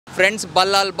Friends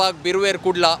Ballalbagh, Biruver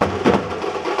Kudla.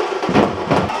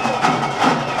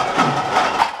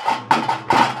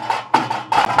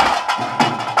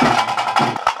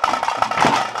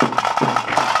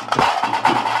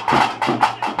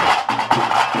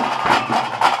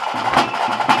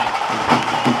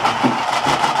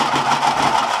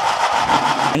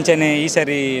 ಅಂಚನೆ ಈ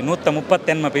ಸರಿ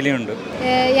 130 ಪಿಲಿ ಉಂಡು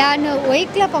ಯಾನು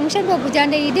ಒಯ್ಕ್ಲ ಫಂಕ್ಷನ್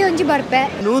ಹೋಗ್ಬುಜಾಂಡೆ ಇದೇ ಒಂಜಿ ಬರ್ಪೆ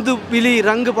ನೂದು ಪಿಲಿ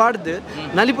ರಂಗ್ ಪಾಡ್ದು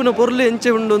ನಲಿಪುನ ಪೊರ್ಲು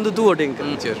ಎಂಚೆ ಉಂಡು ಒಂದು ತೂವೋಟೆ ಇಂಕ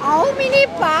ಅವು ಮಿನಿ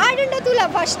ಪಾಡುಂಡ ತುಲ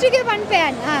ಫಸ್ಟ್ ಗೆ ಬಂಪೆ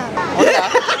ಅಣ್ಣ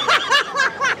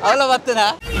ಅವಳ ಬತ್ತನಾ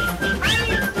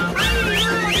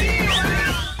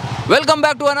Welcome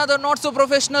back to another not so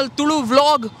professional Tulu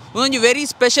vlog. One very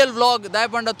special vlog.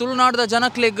 Dayapanda Tulunadda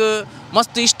janaklige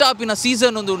mast ishta apina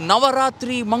season undu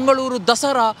Navaratri Mangaluru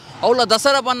Dasara. Avula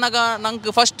Dasara bannaga nange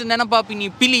first nenapapini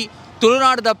Pili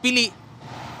Tulunadda Pili.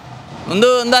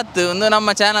 Undu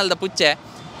namma channel da pucche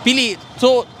Pili. So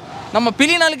namma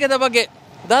Pili nalikeda bagge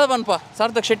dada banpa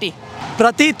Sarthak Shetty.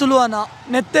 ಪ್ರತಿ ತುಳುವನ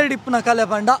ನೆತ್ತೆಡಿಪ್ಪನ ಕಲೆ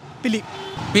ಬಂಡ ಪಿಲಿ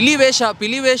ಪಿಲಿ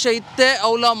ವೇಷ ಇತ್ತೆ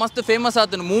ಅವಲ ಮಸ್ತ್ famous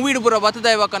ಆತನು movie ಪೂರ ಬತ್ತದ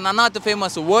ಇವಾಗ ನನ್ನಾತ್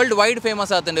ಫೇಮಸ್ ವರ್ಲ್ಡ್ ವೈಡ್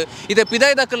ಫೇಮಸ್ ಆತನು ಇದೆ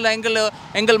ಪಿದಾಯ್ದಕ್ಕಲ್ಲ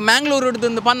ಎಂಗಲ್ ಮ್ಯಾಂಗ್ಳೂರು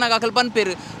ಹಿಡ್ದು ಪನ್ನಾಗ ಅಕಲ್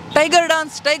ಪನ್ಪೇರು ಟೈಗರ್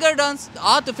ಡಾನ್ಸ್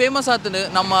ಆತ್ ಫೇಮಸ್ ಆತನು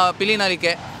ನಮ್ಮ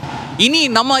ಪಿಲಿನಾಲಿಕೆ ಇನಿ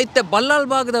ನಮ್ಮ ಇತ್ತೆ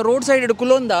ಬಲ್ಲಾಲ್ಬಾಗ್ದ ರೋಡ್ ಸೈಡ್ ಹಿಡ್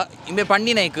ಕುಲೊಂದ ಇಂಬೆ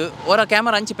ಪಂಡಿನೈಕ್ ಓರ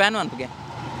ಕ್ಯಾಮರಾ ಅಂಚಿ ಪ್ಯಾನ್ ಅನ್ಪಗೆ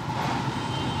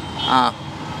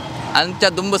ಅಂಚ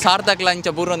ದುಂಬು ಸಾರ್ಥಕ್ಲ ಅಂಚ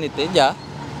ಬೂರೊಂದಿತ್ತೆ ಜಾ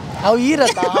ಅವು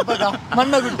ಈರತ್ತ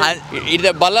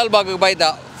ಇದೆ Ballalbagh ಬೈದ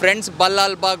ಫ್ರೆಂಡ್ಸ್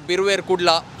Ballalbagh Biruver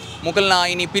Kudla ಮುಕಲ್ನ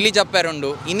ಇನಿ ಪಿಲಿ ಜಪ್ಪಾರುಂಡು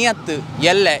ಇನಿ ಅತ್ತು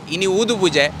ಎಲ್ಲೆ ಇನಿ ಊದು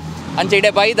ಪೂಜೆ ಅಂಚೆ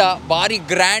ಇಡೆ ಬೈದ ಭಾರಿ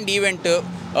ಗ್ರ್ಯಾಂಡ್ ಈವೆಂಟ್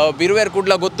Biruver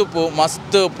Kudla ಗೊತ್ತುಪ್ಪು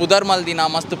ಮಸ್ತ್ ಪುದರ್ಮಲ್ ದಿನ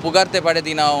ಮಸ್ತ್ ಪುಗರ್ತೆ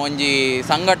ಪಡೆದಿನ ಒಂಜಿ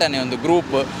ಸಂಘಟನೆ ಒಂದು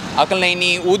ಗ್ರೂಪ್ ಅಕಲ್ನ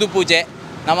ಇನಿ ಊದು ಪೂಜೆ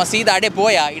ನಮ್ಮ ಸೀದಾ ಅಡೆ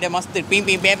ಪೋಯ ಇಡೆ ಮಸ್ತ್ ಪಿಂ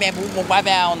ಪಿಂ ಪೇ ಪೇ ಪೂ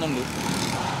ಪಾಪೆ ಒಂದುಂಡು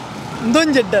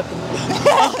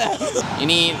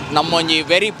ಇನಿ ನಮ್ಮ ಒಂಜಿ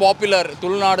ವೆರಿ ಪಾಪ್ಯುಲರ್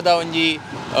ತುಳುನಾಡ್ದ ಒಂಜಿ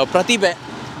ಪ್ರತಿಭೆ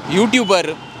YouTuber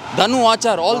Dhanu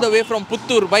Achar all the way from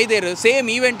Puttur ಬೈದೇರು same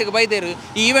ಈವೆಂಟ್ಗೆ ಬೈದೇರು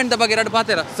ಈ ಈವೆಂಟ್ ಬಗ್ಗೆ ಎರಡು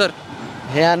ಪಾತೇರ ಸರ್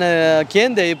ನಾನು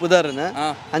ಕೇಂದೆ ಈ ಪುದರ್ನ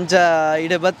ಅಂಚ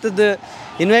ಇಡೆ ಬತ್ತದ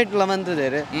ಇನ್ವೈಟ್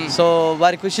ಮಂತಿದ್ದೇವೆ ಸೊ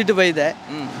ಬಾರಿ ಖುಷಿಟ್ಟು ಬೈದೆ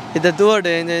ಇದು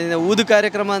ತೂವಡೆ ಊದು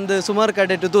ಕಾರ್ಯಕ್ರಮ ಅಂದ್ ಸುಮಾರು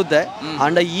ಕಡೆ ತೂತೆ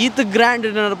ಅಂಡ ಈತ್ ಗ್ರ್ಯಾಂಡ್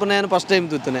ನಡಪನ ಏನು ಫಸ್ಟ್ ಟೈಮ್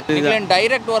ತೂತನೆ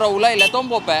ಡೈರೆಕ್ಟ್ ವರ ಉಲ ಇಲ್ಲ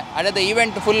ತೊಂಪೊಪ್ಪೆ ಅಡದ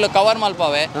ಈವೆಂಟ್ ಫುಲ್ ಕವರ್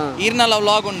ಮಲ್ಪವೆ ಈರ್ನಲ್ಲ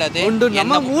ವ್ಲಾಗ್ ಉಂಡದೆ ಉಂಡು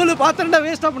ನಮ್ಮ ಮೂಲ ಪಾತ್ರ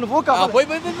ವೇಸ್ಟ್ ಆಪುಂಡು ಪೋಕ போய்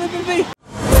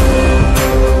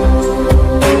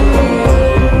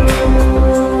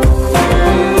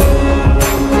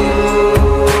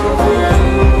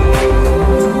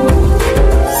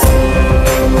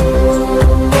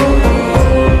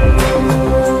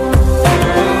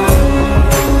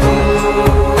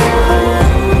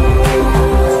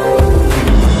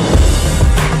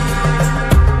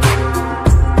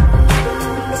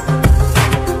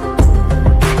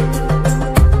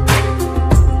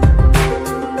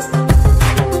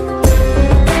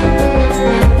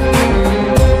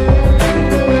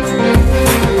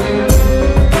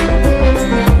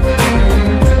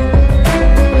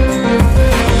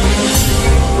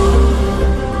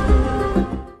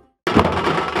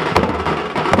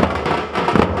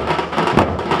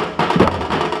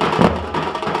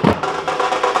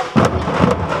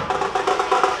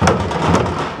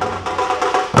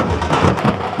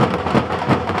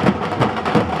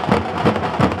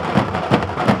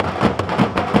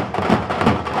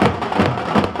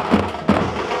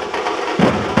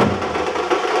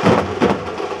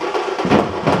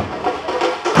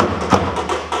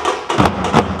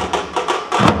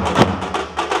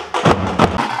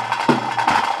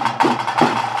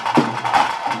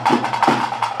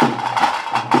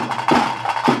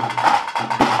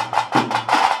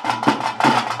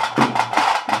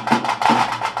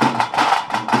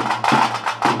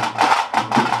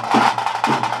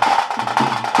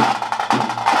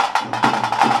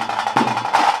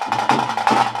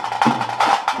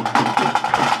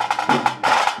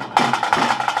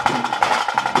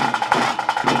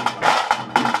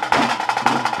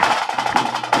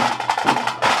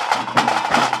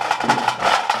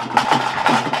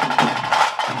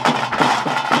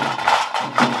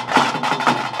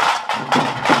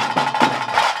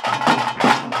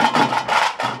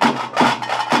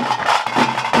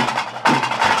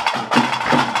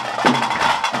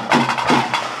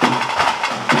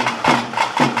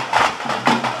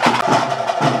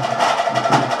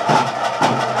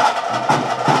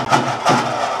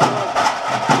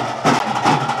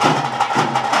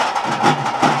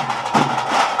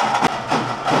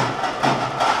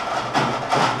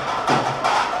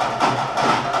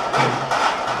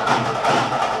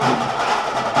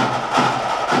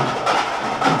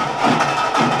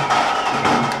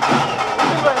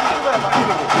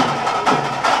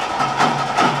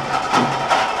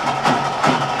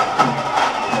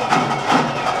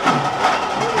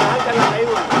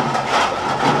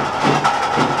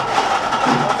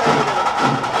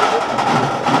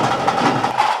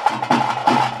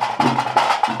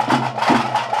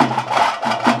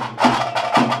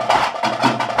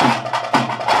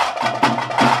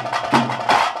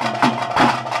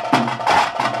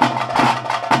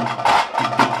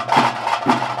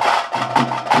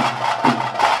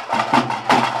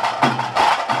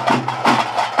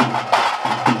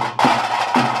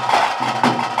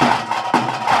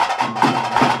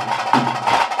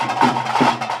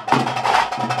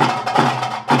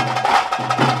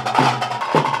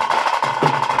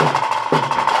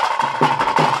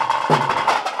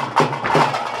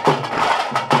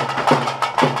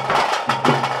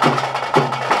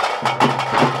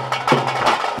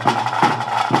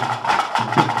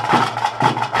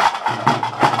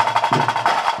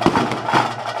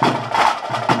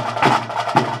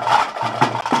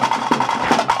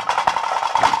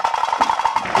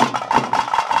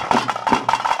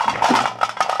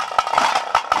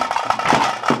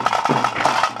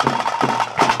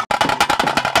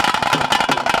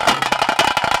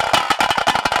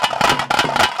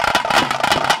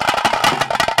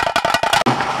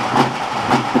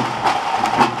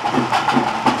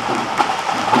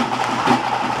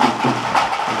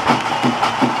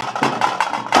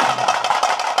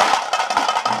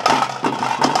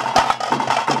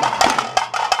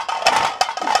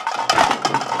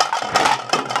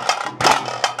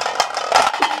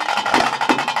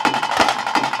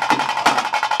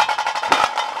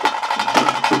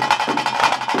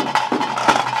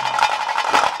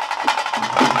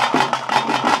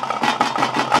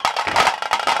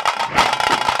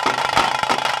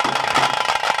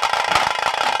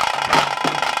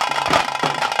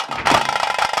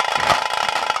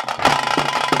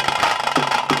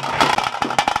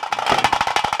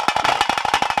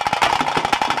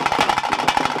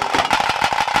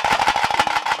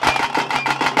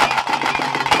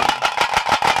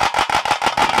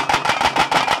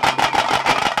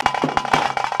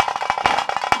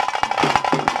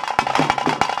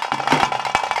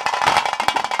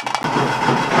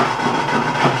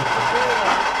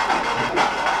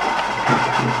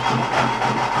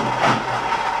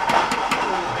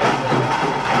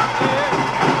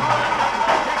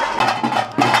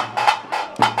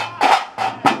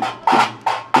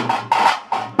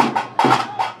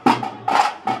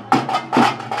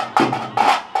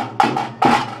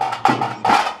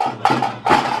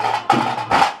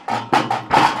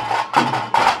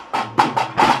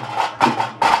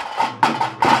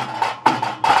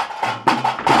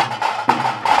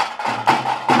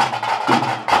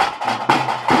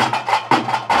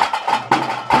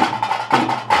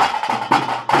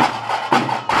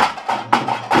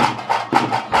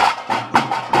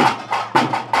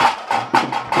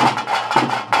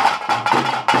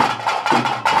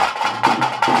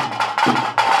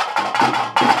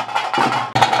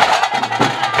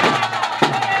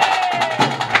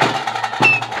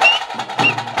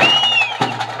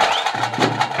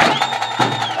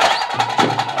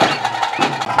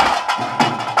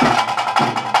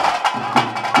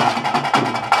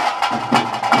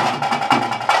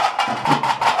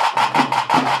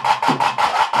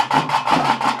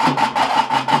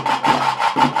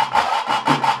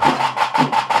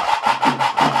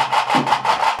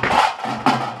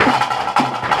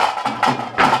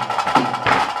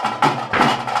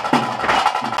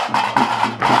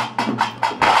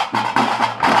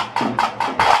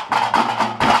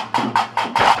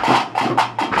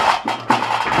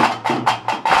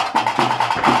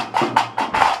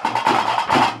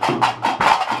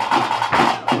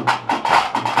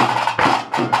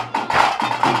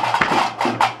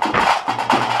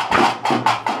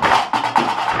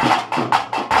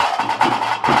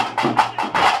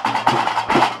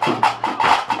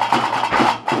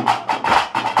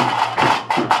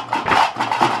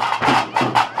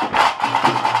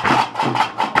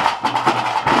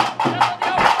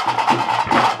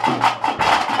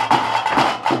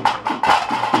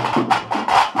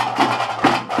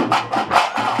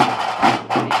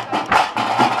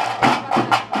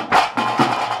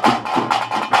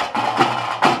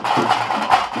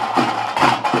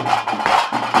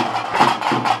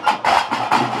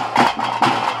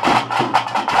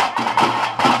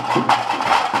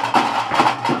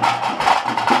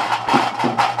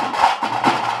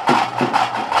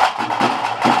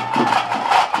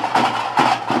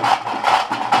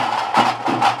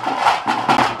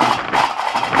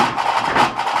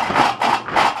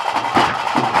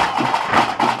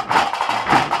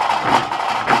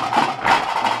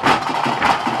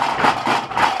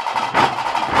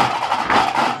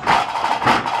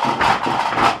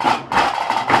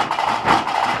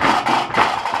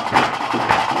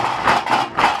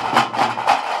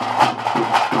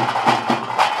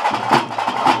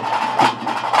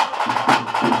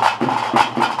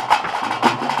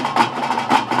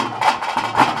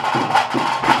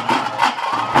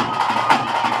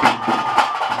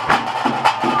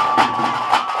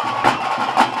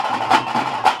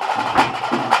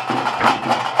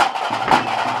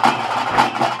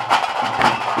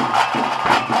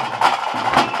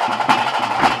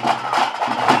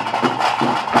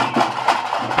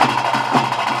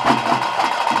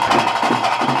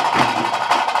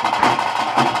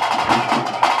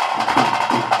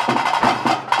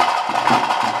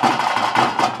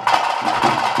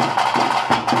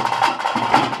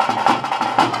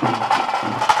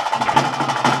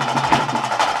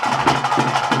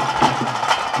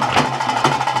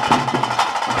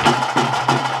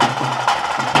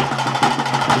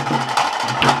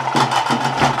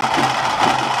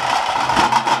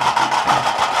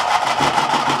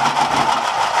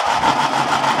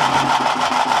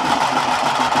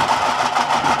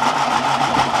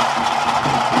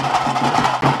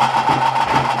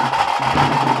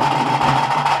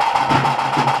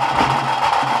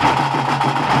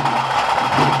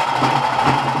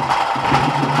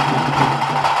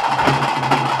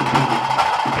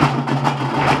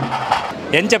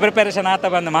ಎಂಚ ಪ್ರಿಪರೇಷನ್ ಆತ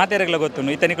ಬಂದು ಮಾತೇರೆಗ್ಲ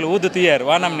ಗೊತ್ತುಂಡು ಇತನಿಕಲು ಊದು ತುಯ್ಯಾರು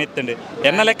ಆ ನಮ್ನೆ ಇತ್ತುಂಡು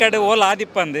ಎನ್ನ ಲೆಕ್ಕಡು ಓಲ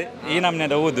ಆದಿಪ್ಪಂದು ಈ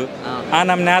ನಮ್ನೆದ ಊದು ಆ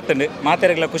ನಮ್ನೆ ಆತುಂಡು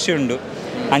ಮಾತೇರೆಗ್ಲ ಖುಷಿ ಉಂಡು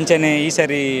ಅಂಚನೆ ಈ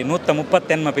ಸರಿ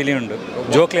 130 ಪಿಲಿ ಉಂಡು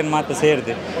ಜೋಕ್ಲೆನ್ ಮಾತು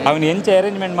ಸೇರಿದೆ ಅವನು ಎಂಚ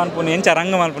ಅರೇಂಜ್ಮೆಂಟ್ ಮಲ್ಪುನು ಎಂಚ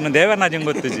ರಂಗ್ ಮಲ್ಪುನು ದೇವರನಾಜಂಗೆ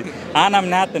ಗೊತ್ತುಜಿ ಆ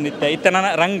ನಮ್ನೆ ಆತುಂಡು ಇತ್ತ ನನ್ನ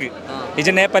ರಂಗ್ ಇಜ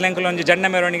ನೇಪಾಳ ಎಂಕಲು ಒಂಜಿ ಜಂಡ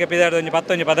ಮೆರವಣಿಗೆ ಪಿದಾಡ್ದು ಒಂಜಿ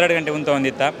 12 ಗಂಟೆ ಉಂತ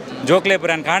ಒಂದಿತ್ತ ಜೋಕ್ಲೆ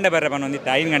ಪುರ ಕಾಂಡೆ ಬರ್ರೆ ಬನ್ನ ಒಂದಿತ್ತ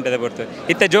 5 ಗಂಟೆದ ಬರ್ತು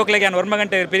ಇತ್ತ ಜೋಕ್ಲೆಗೆ 1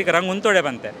 ಗಂಟೆ ಪಿಲಿಕ ರಂಗ್ ಉಂತೋಡೆ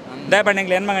ಬಂತೆ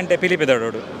ದಯಪಣ್ಣೆಂಗ್ಲಿ 8 ಗಂಟೆ ಪಿಲಿ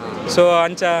ಪಿದಾಡೋಡು ಸೊ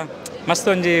ಅಂಚ ಮಸ್ತ್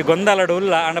ಒಂಜಿ ಗೊಂದಲಡು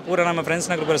ಉಲ್ಲ ಅಂಡ ಪೂರ ನಮ್ಮ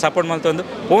ಫ್ರೆಂಡ್ಸ್ನಗಳು ಪೂರ ಸಪೋರ್ಟ್ ಮಲ್ತೊಂದು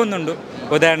ಹೋಂದುಂಡು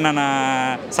ಉದಾಹರಣನ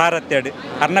ಸಾರಥ್ಯಡು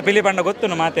ಅರ್ನ ಪಿಲಿ ಪಂಡ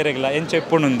ಗೊತ್ತುಂಡು ಮಾತೇರೆಗಿಲ್ಲ ಎಂಚ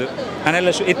ಇಪ್ಪುಣುಂದು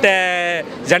ನಾನೆಲ್ಲ ಇತ್ತೆ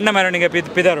ಜಂಡ ಮೆರವಣಿಗೆ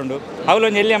ಪಿದಾರುಂಡು ಅವಳು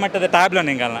ಒಂಜಿ ಎಲ್ಲಿಯ ಮಟ್ಟದ ಟ್ಯಾಬ್ಲೋ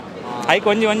ನಿಂಗಲ್ಲ ಐಕ್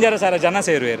ಒಂಜರ ಸಾರ ಜನ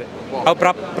ಸೇರುವೇರು ಅವು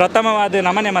ಪ್ರಥಮವಾದ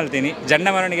ನಮನೆ ಮಲ್ತೀನಿ ಜಂಡ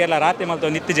ಮೆರವಣಿಗೆ ಎಲ್ಲ ರಾತ್ರಿ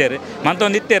ಮಲ್ತೊಂದು ಇತ್ತಿಜೇರು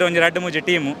ಮಂತೊಂದು ಇತ್ತೇರು ಒಂಜಿ 2-3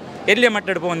 ಟೀಮು ಎಲ್ಲಿಯ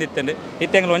ಮಟ್ಟಡು ಪೋಂದಿತ್ತಂಡು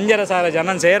ಇತ್ತಂಗ್ಲು ಒಂಜರ ಸಾರ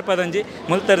ಜನನ್ ಸೇರ್ಪದೊಂಜಿ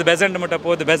ಮುಲ್ತದ ಬೆಸೆಂಟ್ ಮುಟ್ಟ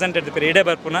ಪೋದು ಬೆಸೆಂಟ್ ಎಡ್ದು ಇಡೇ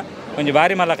ಬರ್ಪುನ ಒಂಜಿ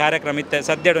ಬಾರಿ ಮಲ್ಲ ಕಾರ್ಯಕ್ರಮ ಇತ್ತೆ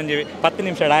ಸದ್ಯಡು ಒಂಜಿ 10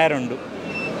 ನಿಮಿಷ ಆಯರುಂಡು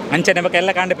ಅಂಚನೆ ಬಕ್ಕ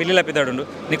ಎಲ್ಲ ಕಾಂಡೆ ಪಿಲ್ಲಿಲ ಪಿದಾಡುಂಡು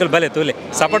ನಿಕಲ್ ಬಲೆ ತೂಲೆ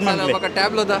ಸಪೋರ್ಟ್ ಮಾಡ್ಲೆ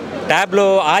ಟ್ಯಾಬ್ಲೋ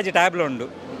ಆಜಿ ಟ್ಯಾಬ್ಲೋ ಉಂಡು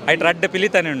ಐಟ್ ರಡ್ಡ್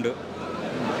ಪಿಲಿತಾನೆ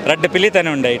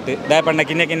ಉಂಡು ಐಟ್ ದಯಪಂಡ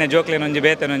ಕಿನ್ನೆ ಜೋಕ್ಲೇನ ಒಂಜಿ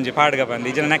ಬೇತನ ಒಂಜಿ ಪಾಡ್ಗ ಬಂದು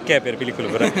ಈಜಿನ ನಕ್ಕೆ ಆಪೇರು ಪಿಲಿಕುಲು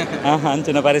ಪುರ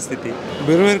ಅಂಚಿನ ಪರಿಸ್ಥಿತಿ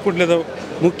ಬಿರುವೇರ್ ಕುಡ್ಲದ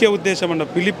ಮುಖ್ಯ ಉದ್ದೇಶ ಮಂಡ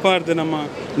ಪಿಲಿಪಾರ್ದು ನಮ್ಮ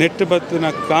ನೆಟ್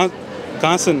ಬತ್ತಿನ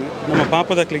ಕಾಸನ್ನು ನಮ್ಮ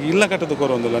ಪಾಪದಕ್ಲಿಗೆ ಇಲ್ಲ ಕಟ್ಟದು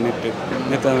ಕೊರೊಂದಿಲ್ಲ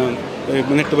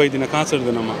ನೆಟ್ ಬೈದಿನ ಕಾಸು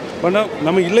ಹಿಡ್ದು ಪಂಡ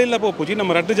ನಮ್ಮ ಇಲ್ಲ ಪೋಪುಜಿ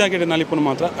ನಮ್ಮ ರಡ್ಡು ಜಾಗೆಡೆ ನಲಿಪುನು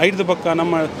ಮಾತ್ರ ಐದು ಪಕ್ಕ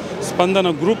ನಮ್ಮ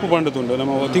ಸ್ಪಂದನ ಗ್ರೂಪ್ ಬಂಡದುಂಡು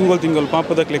ನಮ್ಮ ತಿಂಗಳು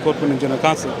ಪಾಪದಕ್ಲಿಗೆ ಕೊರ್ಪುನ ಜನ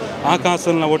ಕಾಸು ಆ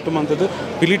ಕಾಸನ್ನ ಒಟ್ಟು ಮಂತದ್ದು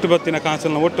ಪಿಲಿಟ್ ಬತ್ತಿನ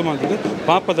ಕಾಸನ್ನ ಒಟ್ಟು ಮಂತದ್ದು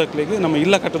ಪಾಪದಕ್ಲಿಗೆ ನಮ್ಮ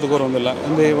ಇಲ್ಲ ಕಟ್ಟದು ಕೊರೊಂದಿಲ್ಲ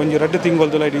ಅಂದರೆ ಒಂಜಿ ರಡ್ಡು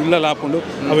ತಿಂಗಳದ್ದು ಐದು ಇಲ್ಲ ಲಾಪುಂಡು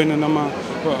ಅವೇನು ನಮ್ಮ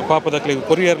ಪಾಪದಕ್ಲಿಗೆ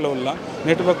ಕೊರಿಯರ್ಲ ಇಲ್ಲ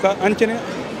ನೆಟ್ ಪಕ್ಕ ಅಂಚನೆ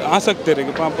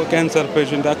ಆಸಕ್ತರಿಗೆ ಪಾಪ ಕ್ಯಾನ್ಸರ್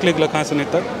ಪೇಷಂಟ್ ಅಕ್ಲಿಗ್ಲ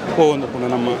ಕಾಸನಿತ್ತ ಹೋಗೊಂದು ಪುನಃ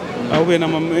ನಮ್ಮ ಅವೇ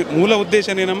ನಮ್ಮ ಮೂಲ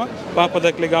ಉದ್ದೇಶನೇ ನಮ್ಮ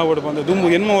ಪಾಪದಕ್ಲಿಗೆ ಆವಡು ಬಂದು ದುಮ್ಮು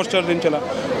 8 ವರ್ಷದಿಂಚಲ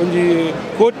ಒಂಜಿ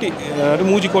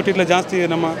 2 ಕೋಟಿ ಜಾಸ್ತಿ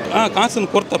ನಮ್ಮ ಕಾಸನ್ನು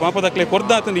ಕೊರ್ತ ಪಾಪದಕ್ಲೆ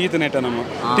ಕೊರ್ದಾತಂದು ಈತ ನೆಟ ನಮ್ಮ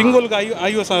ತಿಂಗಳಿಗೆ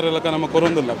 50,000 ಲೆಕ್ಕ ನಮ್ಮ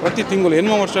ಕೊರೊಂದಿಲ್ಲ ಪ್ರತಿ ತಿಂಗಳು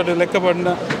 8 ವರ್ಷ ಲೆಕ್ಕ ಪಂಡ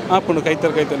ಆಪುಂಡು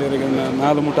ಕೈತಲ್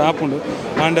 4 ಮುಟ ಆಪುಂಡು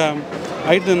ಆಂಡ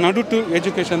ಐದು ನಡುಟು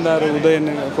ಎಜುಕೇಷನ್ ದಾರು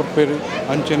ಉದಯನ ಕೊಡ್ಪೇರು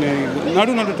ಅಂಚನೆ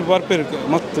ನಡುಟು ಬರ್ಪೇರು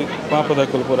ಮತ್ತು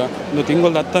ಪಾಪದಕ್ಕಲು ಪೂರ ಒಂದು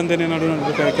ತಿಂಗಳು 10 ನಡು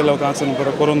ಕೆಲವು ಕಾಸನ್ನು ಪೂರ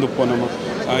ಕೊರೊಂದುಪ್ಪು ನಮ್ಮ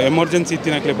ಎಮರ್ಜೆನ್ಸಿ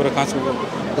ಇತ್ತಿನಕ್ಲೆ ಪೂರ ಕಾಸು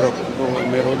ಪೂರ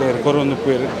ಬೇರೆ ಉದಯ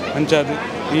ಕೊರೊಂದುಪ್ಪೇರು ಅಂಚಾದು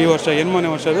ಈ ವರ್ಷ 8ನೇ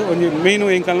ವರ್ಷದ ಒಂದು ಮೇಯ್ನು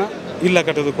ಎಂಕಲ್ನ ಇಲ್ಲ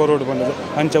ಕಟ್ಟೋದು ಕೊರೋಡು ಬಂದದು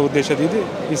ಅಂಚ ಉದ್ದೇಶದ ಇದು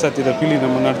ಈ ಸತ್ಯದ ಪಿಲಿ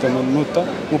ನಮ್ಮ ನಡ್ತ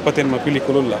 130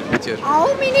 ಪಿಲಿಕುಲ್ಲ ಅವು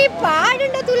ಮಿನಿ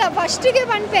ಪಾಡುಂಡ ತುಲ ಫಸ್ಟಿಗೆ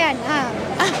ಪನ್ಪೆ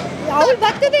ಅವ್ಳು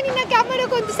ಬರ್ತದೆ ನಿನ್ನ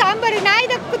ಕ್ಯಾಮರಾಗೊಂದು ಸಾಂಬಾರು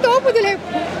ನಾಯ್ದಕ್ಕು ತೋಪುದುಲೆ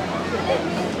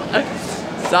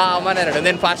ಸಾಮಾನ್ಯ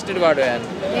నేను ఫాస్ట్ పాడు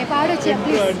పాడొచ్చి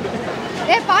ప్లీజ్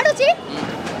పాడొచ్చి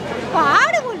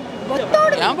ಪಾಡು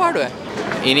ಗೊತ್ತೋಡು ഞാൻ പാടുവേ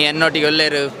ഇനി എന്നോട്ടിಗೆ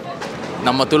ಒಳ್ಳೆಯರು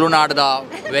ನಮ್ಮ ತುಳುನಾಡದ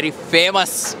ವೆರಿ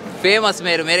ಫೇಮಸ್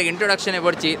ಮೇರೆಗೆ ಇಂಟ್ರೊಡಕ್ಷನ್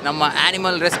ಪಡಿಸಿ ನಮ್ಮ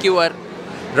ಆ್ಯನಿಮಲ್ ರೆಸ್ಕ್ಯೂವರ್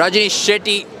ರಜನೀಶ್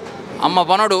ಶೆಟ್ಟಿ ಅಮ್ಮ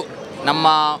ಬನೋಡು ನಮ್ಮ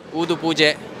ಊದು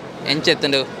ಪೂಜೆ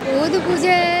ಎಂಚೆತ್ತಂಡು ಊದು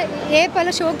ಪೂಜೆ ಏಪಲ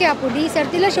ಶೋಕೆ ಆಪುಡು ಈ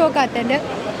ಸರ್ತಿಲ ಶೋಕ ಆತಂಡು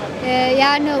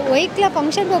ಯಾನು ಒಯ್ಕ್ಲ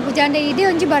ಫಂಕ್ಷನ್ ಪೂಜೆ ಅಂದರೆ ಇದೇ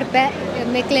ಒಂಜಿ ಬರ್ಪೆ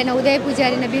ಮೆಕ್ಲೆನ ಉದಯ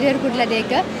ಪೂಜಾರಿನ ಬಿರುವೇರ್ ಕುಡ್ಲ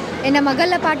ದೇಕ ಎನ್ನ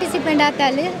ಮಗಲ್ಲ ಪಾರ್ಟಿಸಿಪೆಂಟ್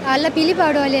ಆತಲ್ಲಿ ಅಲ್ಲ ಪಿಲಿ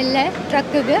ಪಾಡುವಲ್ಲೆಲ್ಲ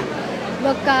ಟ್ರಕ್ಗೆ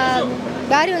ಬೊಕ್ಕ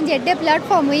ಬಾರಿ ಒಂಜಿ ಎಡ್ಡೆ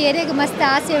ಪ್ಲಾಟ್ಫಾರ್ಮ್ ಏರಿಯಾಗೆ ಮಸ್ತ್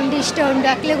ಆಸೆ ಉಂಡು ಇಷ್ಟ ಉಂಡು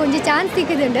ಅಕ್ಲೆಗೆ ಒಂಜಿ ಚಾನ್ಸ್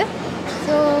ಸಿಕ್ಕಿದುಂಡು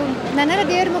ಸೊ ನನ್ನರ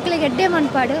ದೇವ್ರ ಮಕ್ಳಿಗೆ ಎಡ್ಡೆ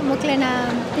ಮನ್ಪಾಡು ಮಕ್ಳೇನ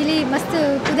ಪಿಲಿ ಮಸ್ತ್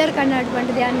ಕುದರ್ ಕಣ್ಣಾಡು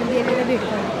ಬಂಡು ಧ್ಯಾನ ದೇವರ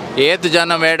ಬಿಟ್ಕೊಂಡು ಏತು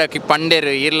ಜನ ಮೇಡಕ್ಕೆ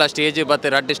ಪಂಡೇರು ಇರ್ಲ ಸ್ಟೇಜ್ ಬತ್ತೆ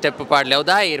ರಡ್ಡು ಸ್ಟೆಪ್ ಪಾಡ್ಲಿ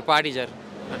ಹೌದಾ ಇರ್ ಪಾಡಿ ಜರ್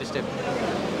ರಡ್ಡು ಸ್ಟೆಪ್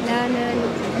ನಾನು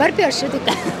ಬರ್ಪಿ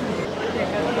ವರ್ಷದಕ್ಕೆ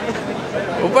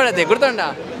ಉಪ್ಪಳತೆ ಗುರ್ತೊಂಡ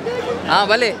ಹಾಂ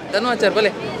ಬಲೆ ಧನ್ವಾಚಾರ್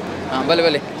ಬಲೆ ಹಾಂ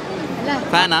ಬಲೆ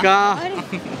ಫ್ಯಾನಾ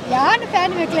ಯಾನು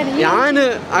ಫ್ಯಾನ್ ಬೇಕಲ್ಲ ಯಾನು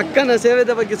ಅಕ್ಕನ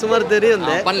ಸೇವೆದ ಬಗ್ಗೆ ಸುಮಾರು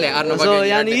ತೆರಿಯಂದೆ ಸೊ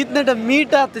ಯಾನ್ ಈತ್ನಟ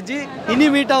ಮೀಟ್ ಆತಜಿ ಇನಿ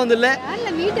ಮೀಟ ಒಂದಿಲ್ಲೆ ಅಲ್ಲ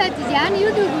ಮೀಟ್ ಆತಜಿ ಯಾನ್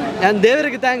ಯೂಟ್ಯೂಬ್ ಯಾನ್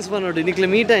ದೇವರಿಗೆ ಥ್ಯಾಂಕ್ಸ್ ಪನ್ನೋಡು ನಿಕ್ಲೆ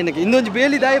ಮೀಟ ಏನಕ್ಕೆ ಇನ್ನೊಂದು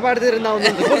ಬೇಲಿ ದಾಯಿ ಪಾಡ್ದಿರ ನಾವು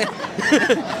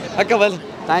ಅಕ್ಕ ಬಲ್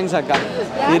ಥ್ಯಾಂಕ್ಸ್ ಅಕ್ಕ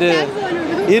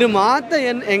ಇರು ಮಾತ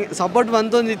ಏನು ಸಪೋರ್ಟ್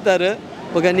ಬಂತೊಂದಿತ್ತಾರೆ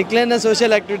ఒక నిక్లైన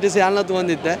సోషల్ యాక్టివిటీస్ యాన్లా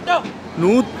తోందితే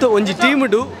ಒಂಜಿ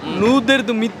ಟೀಮ್ಡು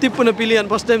ನೂದೆರ್ದು ಮಿತ್ತಿಪ್ಪುನ ಪಿಲಿ ಅನ್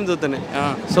ಫಸ್ಟ್ ಟೈಮ್ ತೋತಾನೆ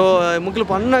ಸೊ ಮುಕ್ಲು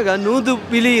ಪಣ್ಣಗ ನೂದು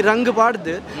ಪಿಲಿ ರಂಗ್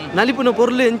ಪಾಡ್ದು ನಲಿಪುನ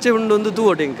ಪೊರ್ಲು ಎಂಚೆ ಉಂಡು ಒಂದು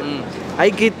ತೂವೋಡು ಇಂಕ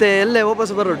ಐಕಿತ್ತೆ ಎಲ್ಲ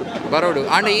ವಾಪಸ್ ಬರೋಡು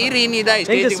ಆಂಡ ಈ ರೀನ್ ಇದಾಯ್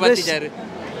ಸ್ಟೇಜಿಗೆ ಬರ್ತಿದ್ದಾರೆ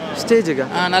ಸ್ಟೇಜಿಗ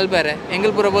ನಲ್ಪೇರೆ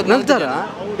ಎಂಗಲ್ ಪೂರ ಬೋದು ನಲ್ತಾರ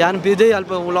ಯಾನ್ ಪಿದೆ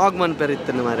ಅಲ್ಪ ವ್ಲಾಗ್ ಮನ್ಪೇರೆ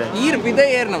ಇತ್ತನೆ ಮಾರೆ ಈರ್ ಪಿದೆ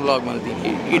ಏರ್ನ ವ್ಲಾಗ್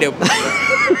ಮಾಡ್ತೀನಿ ಇಡೆ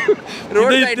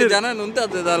ರೋಡ್ ಸೈಡ್ ಜನ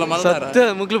ನುಂತದಲ್ಲ ಮಲ್ತಾರ ಸತ್ಯ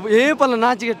ಮುಕ್ಲು ಏಪಲ್ಲ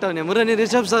ನಾಚಿಗೆಟ್ಟವನೆ ಮುರನಿ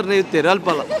ರಿಷಬ್ ಸರ್ನೇ ಇರ್ತೀರಿ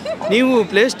ಅಲ್ಪಲ್ಲ ನೀವು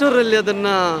ಪ್ಲೇ ಸ್ಟೋರ್ ಅಲ್ಲಿ ಅದನ್ನ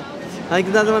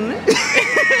ಹಾಕಿದವನ್ನೇ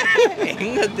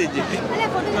ಹೆಂಗತ್ತಿಜ್ಜಿ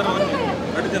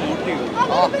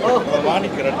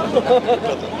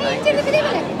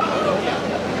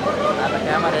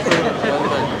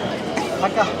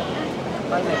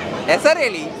ಹೆಸರು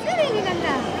ಹೇಳಿ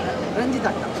ರಂಜಿತ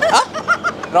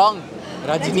ರಾಂಗ್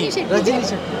ರಜನಿ ರಜನಿ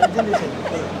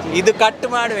ಶೆಟ್ಟಿ ಇದು ಕಟ್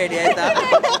ಮಾಡಬೇಡಿ ಆಯ್ತಾ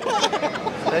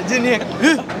ರಜನಿ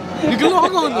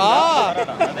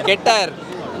ಕೆಟ್ಟಾರ್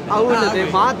ಅವನದೇ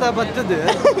ಮಾತಾ ಬರ್ತದೆ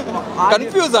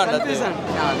ಕನ್ಫ್ಯೂಸ್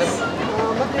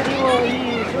ಮತ್ತೆ ನೀವು ಈ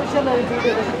ಸೋಷಿಯಲ್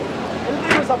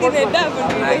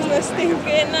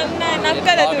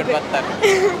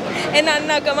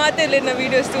అన్నాక మాట్లాడలేదు నా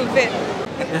వీడియోస్ చూపే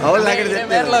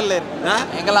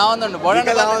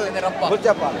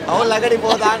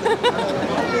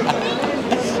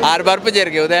ಆರು ಬರ್ಪ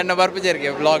ಜರ್ಗೆ ಉದಯಣ್ಣ ಬರ್ಪ ಜರ್ಗೆ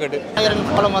ಬ್ಲಾಗ್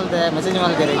ಫಾಲೋ ಮಾಡ್ತೆ ಮೆಸೇಜ್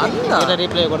ಮಾಡ್ತಾರೆ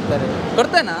ರಿಪ್ಲೈ ಕೊಡ್ತಾರೆ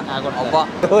ಕೊಡ್ತೇನಾ ಅಬ್ಬ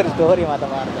ಸ್ಟೋರಿ ಮಾತಾ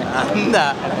ಮಾಡ್ತಾರೆ ಅಂದ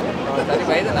ಸರಿ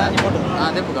ಬೈದನಾ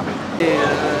ಅದೇ ಪುಗ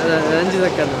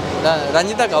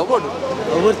ರಂಜಿತಕ್ಕ ಹೋಗೋಡು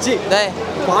ಒಬ್ಬರ್ಚಿ ದೇ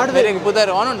ಬೇರೆ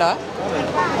ಪುದಾರು ಅವನುಂಡ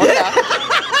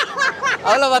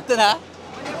ಅವಳ ಬತ್ತನಾ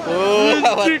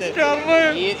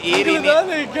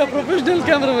ಪ್ರೊಫೆಷನಲ್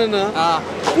ಕ್ಯಾಮ್ರಾಮನ್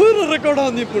ಪೂರ ರೆಕಾರ್ಡ್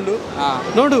ಹೊಂದಿಕೊಂಡು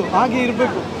ನೋಡು ಹಾಗೆ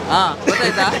ಇರ್ಬೇಕು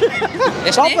ಗೊತ್ತಾಯ್ತಾ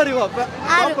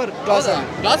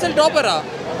ಕ್ಲಾಸಲ್ಲಿ ಟಾಪರಾ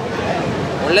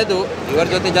ಒಳ್ಳೇದು ಇವರ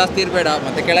ಜೊತೆ ಜಾಸ್ತಿ ಇರಬೇಡ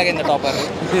ಮತ್ತೆ ಕೆಳಗಿಂದ ಟಾಪರ್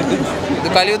ಇದು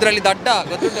ಕಲಿಯುದ್ರಲ್ಲಿ ದಡ್ಡ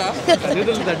ಗೊತ್ತುಂಟಾ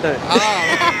ದಡ್ಡ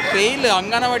ಫೇಲ್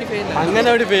ಅಂಗನವಾಡಿ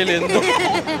ಫೇಲ್ ಎಂದು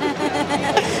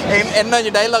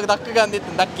ಎನ್ನೊಂದು ಡೈಲಾಗ್ ದಕ್ಕಗ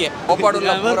ಅಂದಿತ್ತು ದಕ್ಕೆ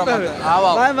ಒಪ್ಪಾಡುಲ್ಲ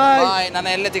ನನ್ನ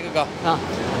ಎಲ್ಲೇ ತಿಕ್ಕ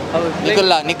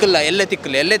ನಿಕ್ಕಲ್ಲ ಎಲ್ಲೇ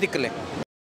ತಿಕ್ಕಲೆ